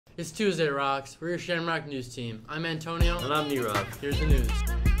It's Tuesday, Rocks. We're your Shamrock News team. I'm Antonio. And I'm Niraj. Here's the news.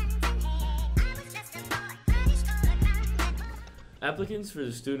 Applicants for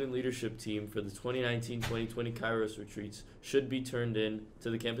the student leadership team for the 2019-2020 Kairos retreats should be turned in to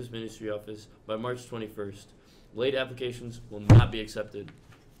the campus ministry office by March 21st. Late applications will not be accepted.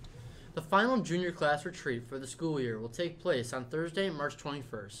 The final junior class retreat for the school year will take place on Thursday, March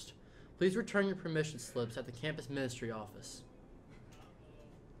 21st. Please return your permission slips at the campus ministry office.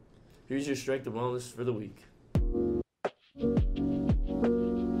 Here's your Strength and Wellness for the week.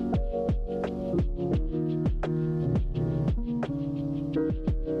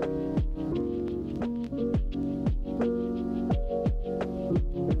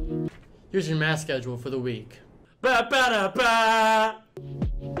 Here's your math schedule for the week. Ba ba da ba.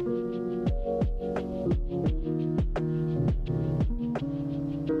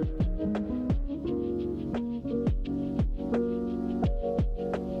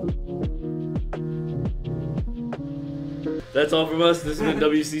 That's all from us. This has been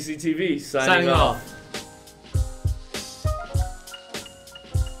WCC TV signing off.